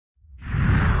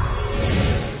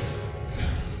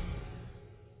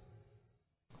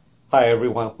Hi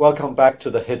everyone, welcome back to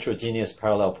the Heterogeneous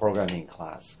Parallel Programming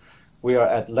class. We are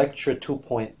at lecture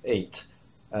 2.8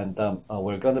 and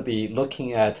we're going to be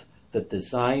looking at the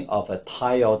design of a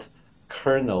tiled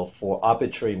kernel for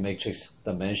arbitrary matrix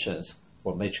dimensions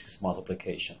for matrix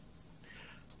multiplication.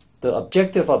 The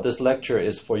objective of this lecture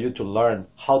is for you to learn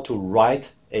how to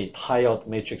write a tiled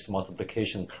matrix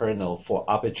multiplication kernel for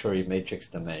arbitrary matrix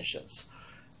dimensions.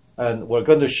 And we're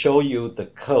going to show you the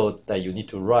code that you need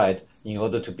to write in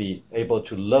order to be able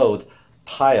to load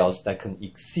tiles that can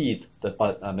exceed the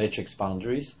matrix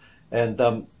boundaries. And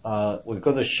we're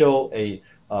going to show a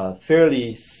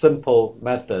fairly simple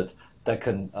method that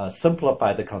can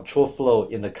simplify the control flow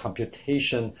in the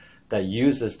computation that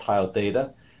uses tile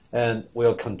data. And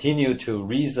we'll continue to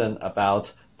reason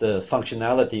about the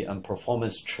functionality and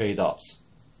performance trade-offs.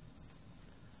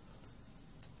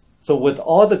 So with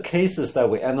all the cases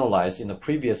that we analyzed in the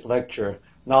previous lecture,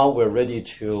 now we're ready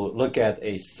to look at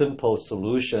a simple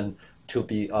solution to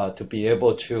be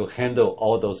able to handle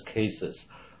all those cases.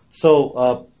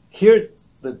 So here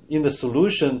in the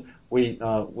solution we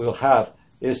will have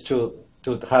is to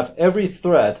have every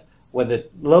thread, when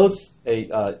it loads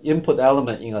a input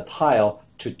element in a tile,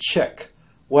 to check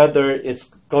whether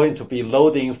it's going to be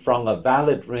loading from a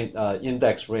valid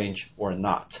index range or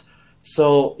not.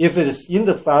 So if it is in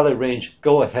the valid range,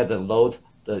 go ahead and load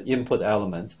the input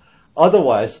elements.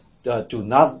 Otherwise, do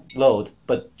not load,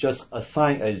 but just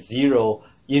assign a 0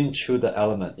 into the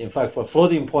element. In fact, for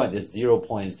floating point, it's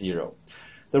 0.0.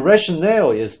 The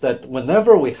rationale is that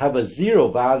whenever we have a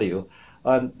 0 value,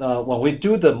 when we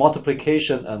do the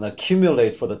multiplication and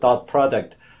accumulate for the dot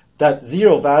product, that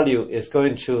 0 value is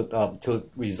going to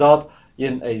result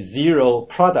in a 0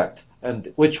 product,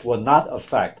 and which will not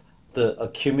affect the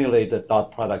accumulated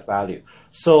dot product value.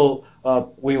 So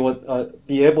we would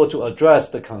be able to address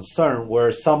the concern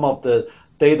where some of the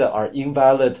data are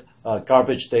invalid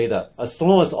garbage data. As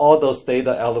long as all those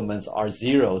data elements are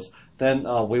zeros, then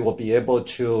we will be able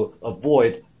to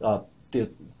avoid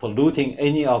polluting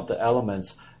any of the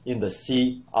elements in the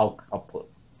C output.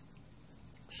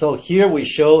 So here we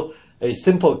show a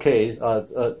simple case,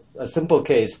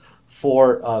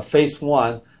 for phase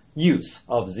 1 use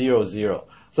of 0, 0.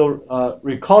 So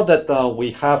recall that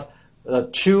we have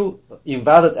 2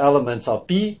 invalid elements of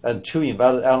B and 2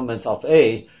 invalid elements of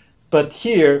A. But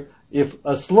here,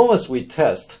 as long as we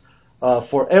test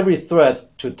for every thread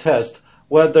to test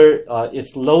whether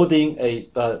it's loading a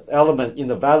element in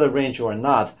the valid range or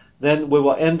not, then we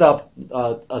will end up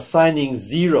assigning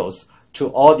zeros to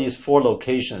all these 4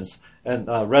 locations, and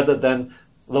rather than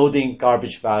loading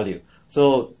garbage value.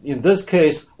 So in this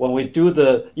case, when we do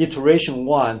the iteration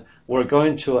 1, we're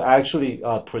going to actually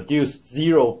produce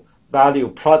 0 value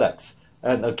products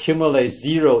and accumulate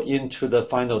 0 into the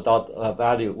final dot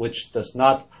value, which does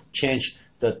not change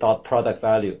the dot product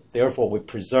value. Therefore, we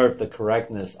preserve the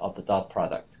correctness of the dot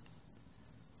product.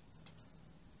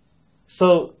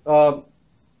 So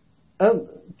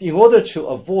in order to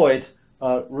avoid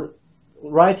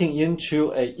writing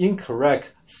into an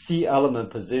incorrect C element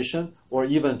position or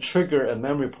even trigger a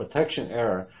memory protection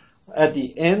error, at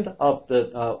the end of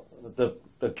the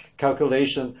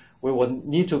calculation, we will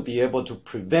need to be able to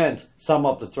prevent some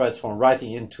of the threads from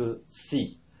writing into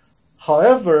C.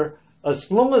 However,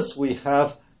 as long as we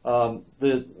have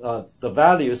the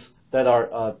values that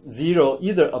are 0,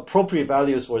 either appropriate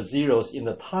values or zeros in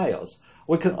the tiles,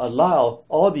 we can allow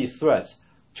all these threads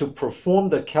to perform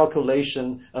the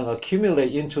calculation and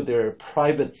accumulate into their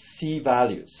private C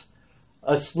values.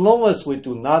 As long as we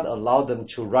do not allow them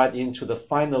to write into the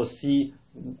final C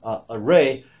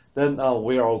array, then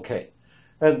we are okay.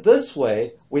 And this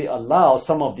way, we allow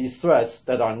some of these threads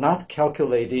that are not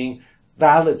calculating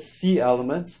valid C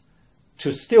elements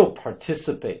to still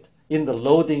participate in the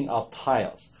loading of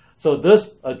tiles. So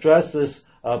this addresses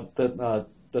the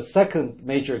second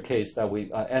major case that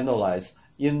we analyzed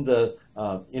in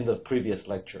the previous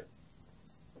lecture.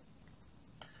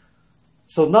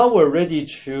 So now we're ready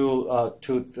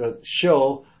to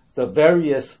show the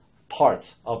various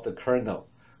parts of the kernel.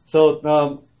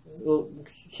 So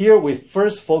here we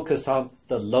first focus on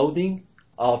the loading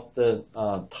of the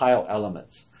tile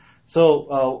elements.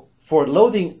 So for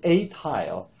loading a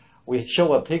tile, we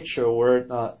show a picture where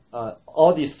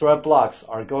all these thread blocks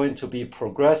are going to be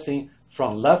progressing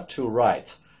from left to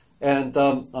right. And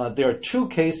there are 2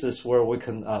 cases where we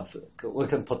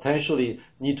can potentially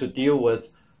need to deal with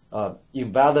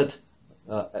invalid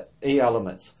A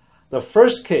elements. The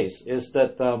first case is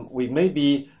that we may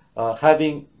be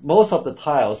having most of the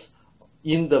tiles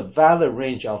in the valid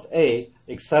range of A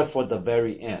except for the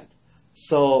very end.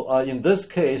 So in this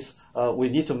case, we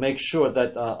need to make sure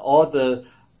that all the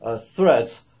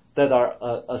threads that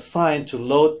are assigned to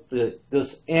load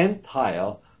this n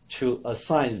tile to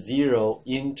assign 0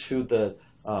 into the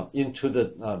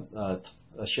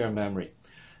shared memory.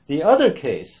 The other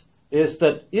case is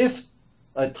that if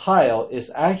a tile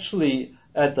is actually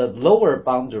at the lower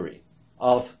boundary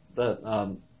of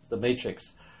the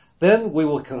matrix, then we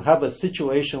can have a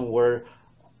situation where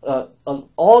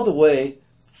all the way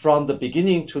from the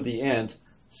beginning to the end,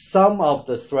 some of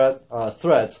the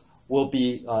threads will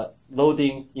be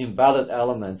loading invalid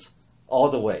elements all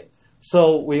the way.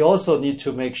 So we also need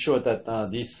to make sure that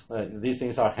these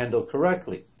things are handled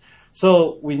correctly.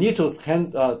 So we need to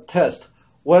test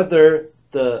whether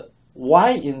the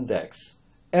y index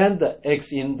and the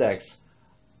x index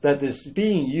that is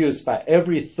being used by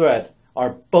every thread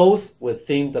are both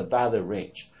within the valid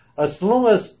range. As long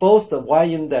as both the y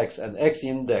index and x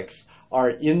index are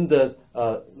in the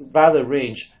valid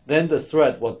range, then the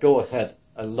thread will go ahead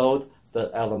and load the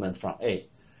element from A.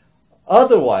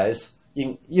 Otherwise,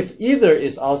 if either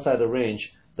is outside the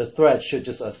range, the thread should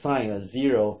just assign a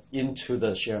 0 into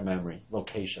the shared memory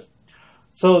location.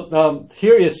 So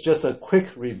here is just a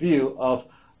quick review of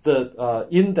the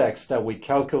index that we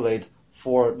calculate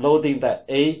for loading that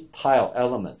A tile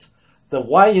element. The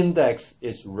y index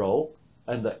is row,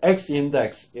 and the x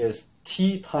index is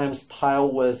t times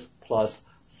tile width plus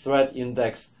thread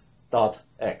index dot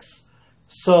x.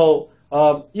 So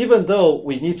even though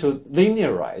we need to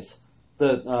linearize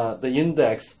the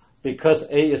index because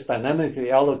A is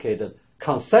dynamically allocated,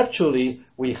 conceptually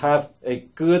we have a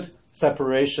good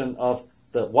separation of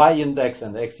the y index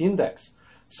and x index.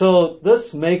 So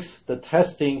this makes the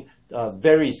testing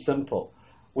very simple.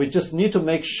 We just need to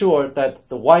make sure that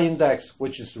the y index,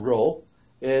 which is row,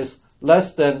 is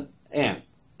less than m.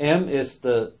 M is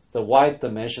the y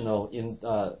dimensional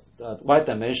y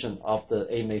dimension of the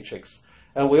A matrix.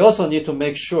 And we also need to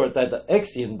make sure that the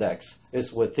x index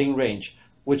is within range,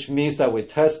 which means that we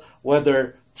test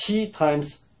whether t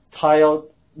times tile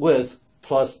width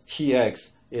plus tx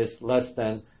is less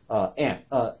than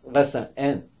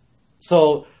n.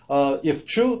 So if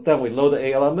true, then we load the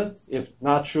A element. If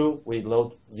not true, we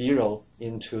load 0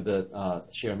 into the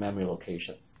shared memory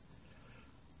location.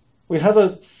 We have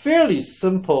a fairly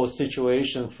simple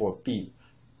situation for B.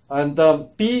 And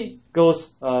B goes,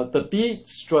 the B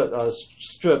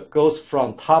strip goes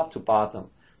from top to bottom.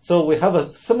 So we have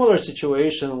a similar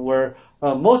situation where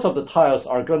most of the tiles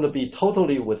are going to be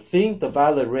totally within the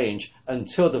valid range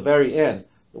until the very end,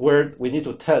 where we need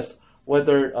to test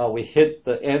whether we hit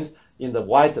the end in the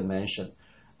y dimension.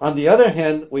 On the other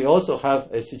hand, we also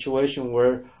have a situation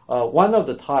where one of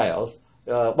the tiles,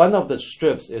 one of the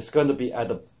strips is going to be at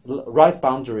the right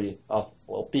boundary of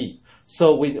B.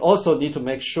 So we also need to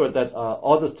make sure that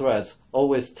all the threads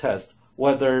always test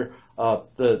whether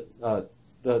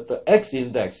the x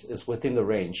index is within the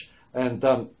range. And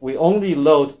we only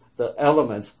load the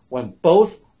elements when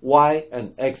both y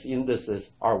and x indices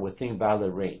are within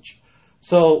valid range.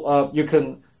 So you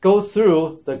can go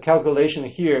through the calculation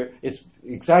here. It's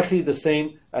exactly the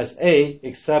same as A,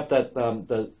 except that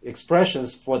the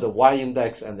expressions for the y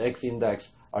index and x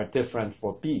index are different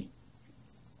for B.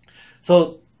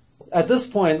 So at this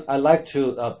point, I'd like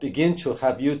to begin to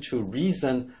have you to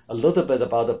reason a little bit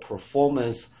about the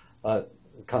performance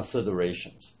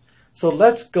considerations. So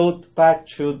let's go back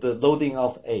to the loading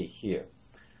of A here.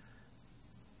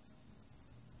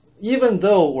 Even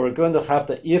though we're going to have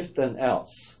the if then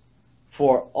else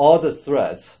for all the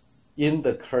threads in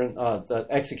the that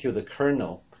execute the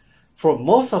kernel, for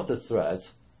most of the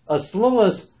threads, as long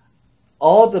as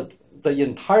all the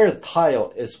entire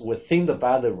tile is within the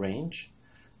valid range,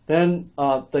 then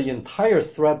the entire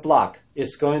thread block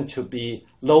is going to be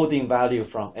loading value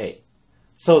from A.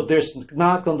 So there's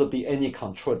not going to be any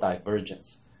control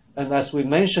divergence. And as we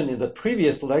mentioned in the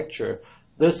previous lecture,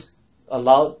 this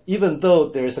allows, even though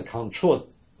there is a control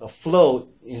flow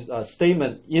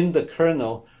statement in the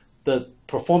kernel, the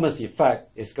performance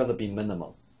effect is going to be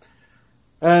minimal.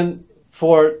 And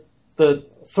for the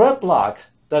thread block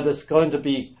that is going to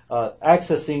be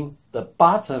accessing the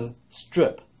bottom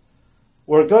strip,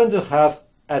 we're going to have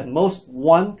at most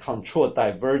one control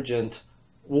divergent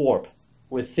warp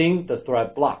within the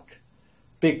thread block,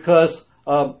 because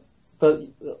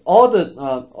all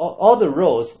the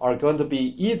rows are going to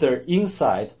be either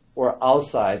inside or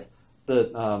outside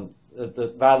the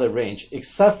valid range,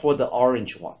 except for the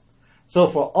orange one. So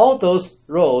for all those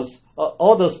rows,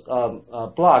 all those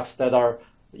blocks that are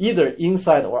either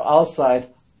inside or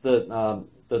outside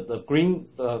the green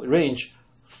range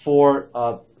for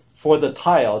the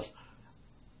tiles,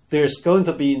 there's going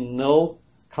to be no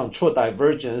control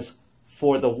divergence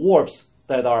for the warps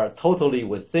that are totally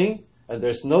within, and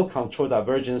there's no control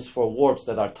divergence for warps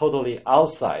that are totally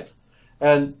outside.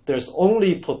 And there's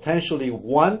only potentially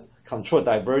one control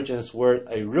divergence where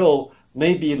a row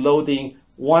may be loading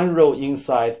one row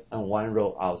inside and one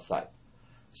row outside.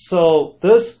 So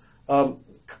this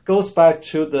goes back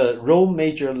to the row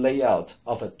major layout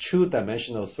of a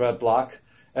two-dimensional thread block.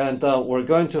 And we're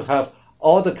going to have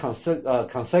all the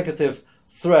consecutive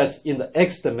threads in the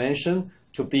x dimension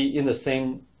to be in the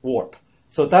same warp.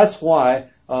 So that's why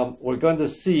we're going to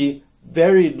see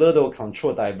very little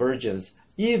control divergence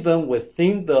even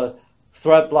within the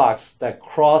thread blocks that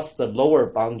cross the lower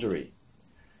boundary.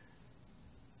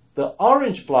 The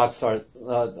orange blocks are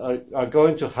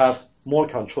going to have more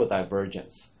control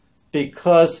divergence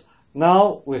because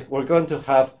now we're going to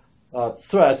have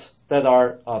threads that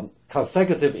are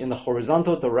consecutive in the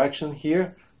horizontal direction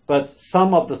here, but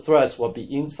some of the threads will be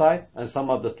inside and some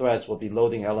of the threads will be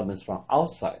loading elements from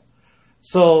outside.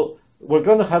 So we're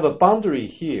going to have a boundary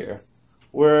here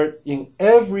where in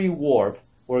every warp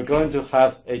we're going to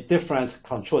have a different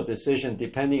control decision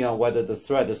depending on whether the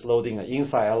thread is loading an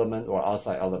inside element or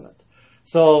outside element.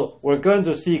 So we're going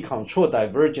to see control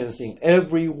divergence in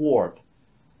every warp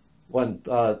when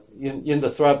in the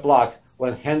thread block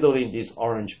when handling these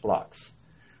orange blocks.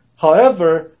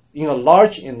 However, in a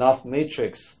large enough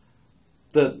matrix,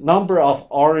 the number of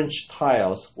orange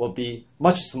tiles will be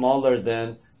much smaller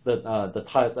than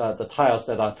the tiles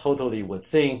that are totally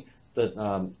within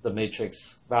the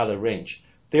matrix valid range.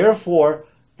 Therefore,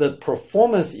 the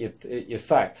performance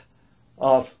effect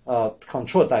of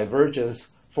control divergence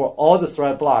for all the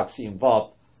thread blocks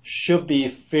involved should be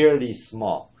fairly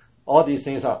small. All these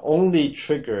things are only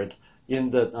triggered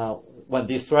in when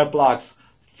these thread blocks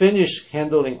finish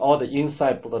handling all the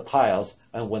inside of the tiles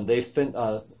and when they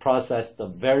process the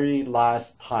very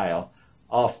last tile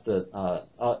of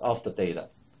the data.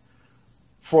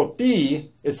 For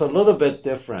B, it's a little bit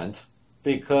different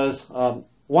because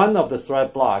one of the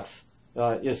thread blocks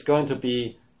is going to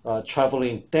be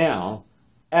traveling down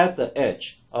at the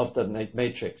edge of the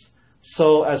matrix.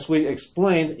 So as we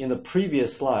explained in the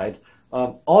previous slide,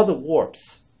 all the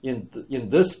warps in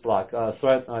this block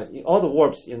all the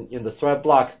warps in the thread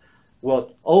block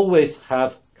will always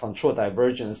have control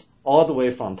divergence all the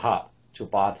way from top to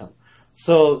bottom.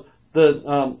 So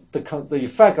the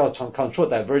effect of control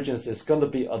divergence is going to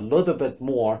be a little bit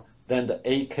more than the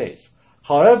A case.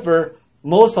 However,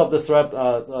 most of the thread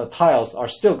tiles are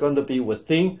still going to be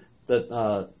within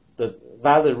the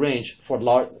valid range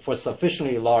for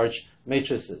sufficiently large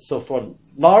matrices. So for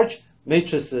large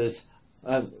matrices,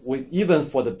 even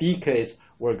for the B case,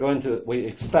 we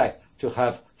expect to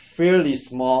have fairly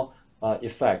small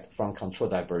effect from control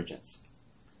divergence.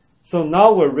 So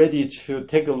now we're ready to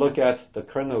take a look at the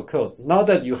kernel code. Now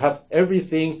that you have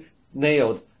everything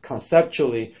nailed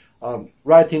conceptually,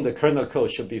 writing the kernel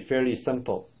code should be fairly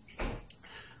simple.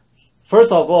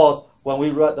 First of all, when we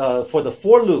write for the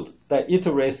for loop that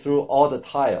iterates through all the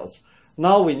tiles,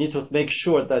 now we need to make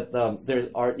sure that there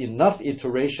are enough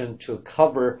iteration to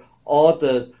cover all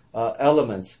the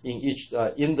elements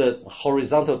in the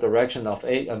horizontal direction of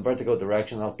A and vertical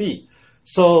direction of B.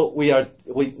 So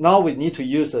we need to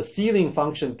use a ceiling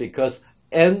function because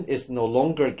n is no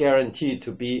longer guaranteed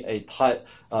to be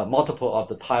a multiple of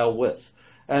the tile width,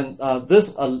 and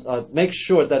this makes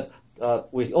sure that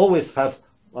we always have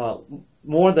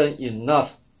more than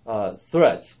enough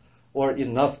threads or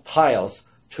enough tiles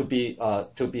to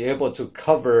be able to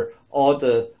cover all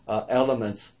the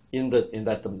elements in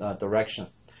that direction.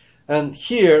 And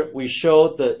here we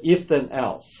show the if then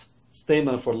else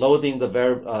statement for loading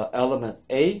the element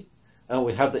A, and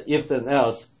we have the if then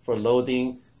else for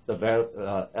loading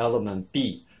the element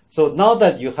B. So now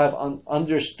that you have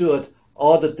understood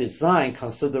all the design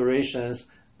considerations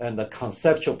and the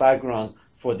conceptual background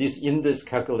for this index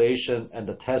calculation and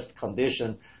the test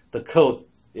condition, the code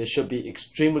should be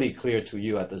extremely clear to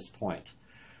you at this point.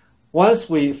 Once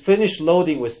we finish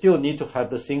loading, we still need to have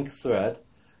the sync thread.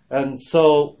 And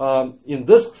so in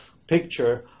this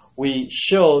picture, we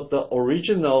show the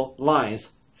original lines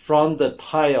from the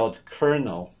tiled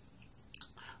kernel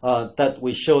that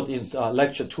we showed in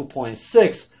lecture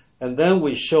 2.6. And then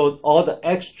we showed all the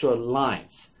extra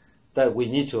lines that we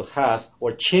need to have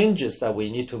or changes that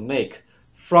we need to make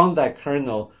from that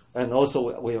kernel. And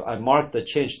also I marked the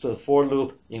change to the for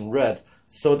loop in red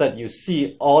so that you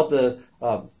see all the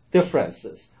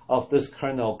differences of this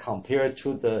kernel compared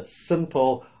to the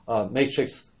simple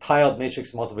tiled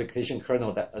matrix multiplication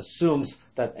kernel that assumes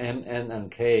that M, N, and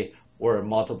K were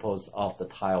multiples of the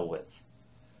tile width.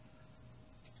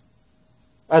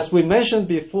 As we mentioned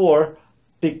before,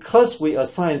 because we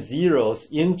assign zeros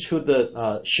into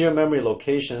the shared memory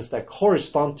locations that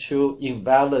correspond to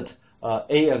invalid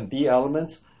A and B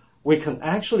elements, we can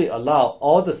actually allow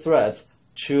all the threads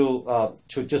to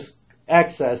just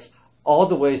access all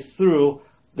the way through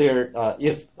their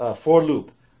for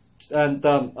loop, and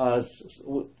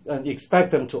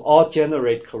expect them to all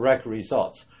generate correct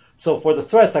results. So for the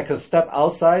threads that can step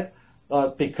outside,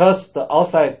 because the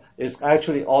outside is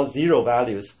actually all zero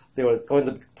values, they are going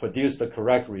to produce the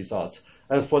correct results.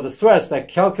 And for the threads that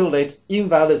calculate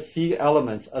invalid C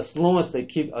elements, as long as they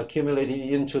keep accumulating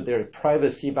into their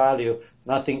private C value,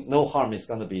 no harm is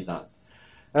going to be done.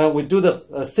 And we do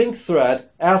the sync thread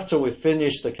after we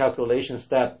finish the calculation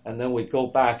step, and then we go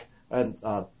back and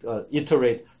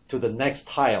iterate to the next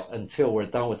tile until we're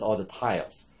done with all the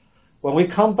tiles. When we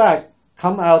come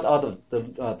out of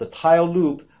the tile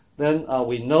loop, then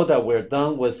we know that we're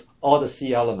done with all the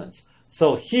C elements.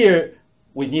 So here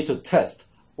we need to test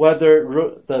whether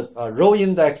the row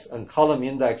index and column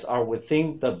index are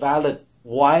within the valid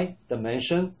Y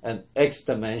dimension and X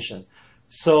dimension.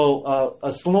 So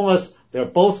as long as they're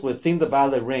both within the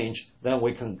valid range, then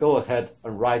we can go ahead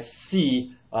and write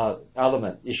C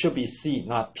element. It should be C,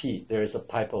 not P. There is a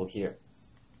typo here.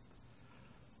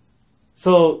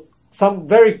 So some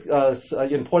very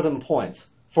important points.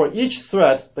 For each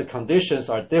thread, the conditions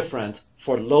are different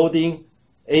for loading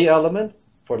A element,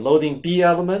 for loading B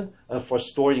element, and for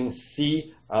storing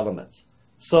C elements.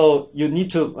 So you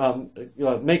need to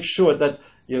make sure that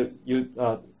you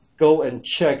go and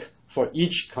check for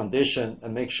each condition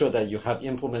and make sure that you have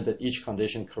implemented each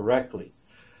condition correctly.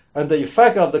 And the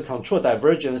effect of the control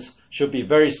divergence should be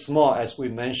very small, as we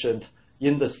mentioned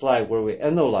in the slide where we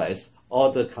analyzed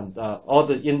all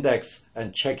the index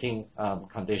and checking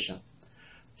condition.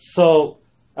 So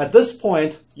at this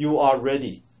point, you are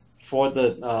ready for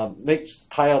the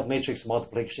tiled matrix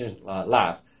multiplication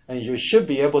lab, and you should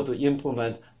be able to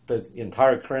implement the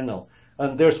entire kernel.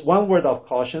 And there's one word of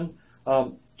caution.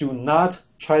 Do not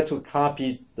try to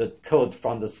copy the code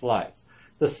from the slides.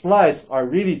 The slides are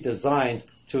really designed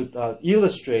to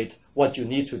illustrate what you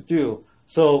need to do.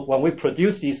 So when we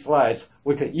produce these slides,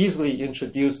 we can easily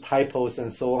introduce typos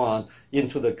and so on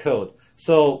into the code.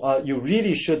 So you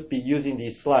really should be using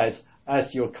these slides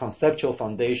as your conceptual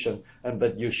foundation,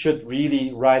 but you should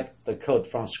really write the code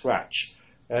from scratch.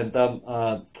 And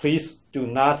please do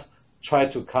not try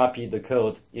to copy the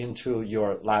code into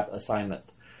your lab assignment.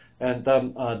 And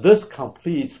this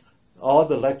completes all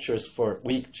the lectures for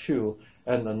week 2.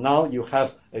 And now you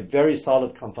have a very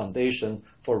solid foundation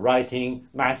for writing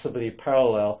massively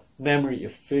parallel,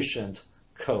 memory-efficient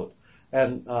code.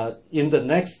 And in the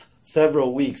next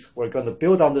several weeks, we're going to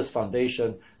build on this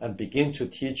foundation and begin to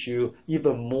teach you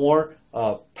even more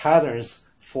patterns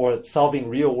for solving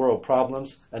real-world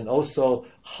problems, and also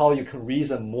how you can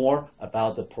reason more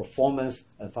about the performance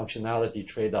and functionality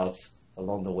trade-offs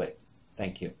along the way.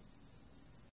 Thank you.